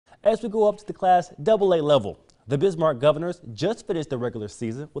As we go up to the Class AA level, the Bismarck Governors just finished the regular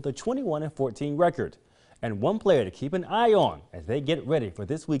season with a 21-14 record. And one player to keep an eye on as they get ready for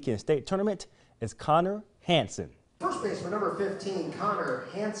this weekend's state tournament is Hanson. First baseman number 15,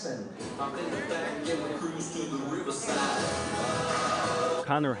 Hanson.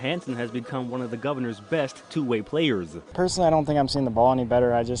 Hanson has become one of the Governor's best two-way players. Personally, I don't think I'm seeing the ball any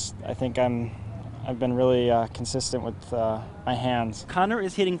better. I think I've been really consistent with my hands.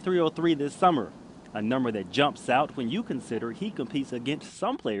 Is hitting .303 this summer, a number that jumps out when you consider he competes against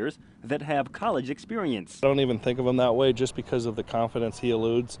some players that have college experience. I don't even think of him that way just because of the confidence he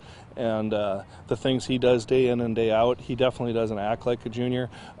eludes and the things he does day in and day out. He definitely doesn't act like a junior.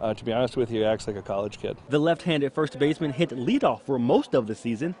 To be honest with you, he acts like a college kid. The left-handed first baseman hit leadoff for most of the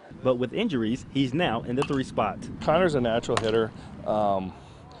season, but with injuries, he's now in the 3 spot. Connor's a natural hitter.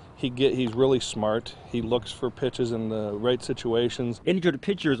 He's really smart. He looks for pitches in the right situations. Injured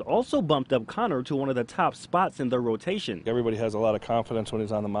pitchers also bumped up Connor to one of the top spots in their rotation. Everybody has a lot of confidence when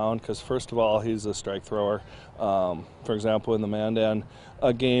he's on the mound because, first of all, he's a strike thrower. For example, in the Mandan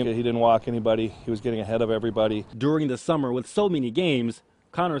game, he didn't walk anybody. He was getting ahead of everybody. During the summer with so many games,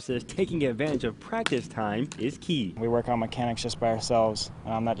 Connor says taking advantage of practice time is key. We work on mechanics just by ourselves.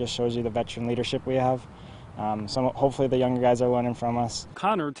 That just shows you the veteran leadership we have. So hopefully the younger guys are learning from us.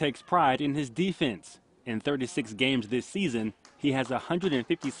 Connor takes pride in his defense. In 36 games this season, he has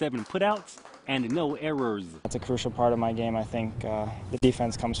 157 putouts and no errors. That's a crucial part of my game. I think the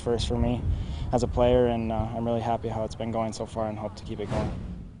defense comes first for me as a player, and I'm really happy how it's been going so far and hope to keep it going.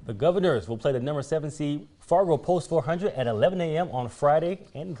 The Governors will play the number 7 seed Fargo Post 400 at 11 a.m. on Friday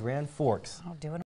in Grand Forks.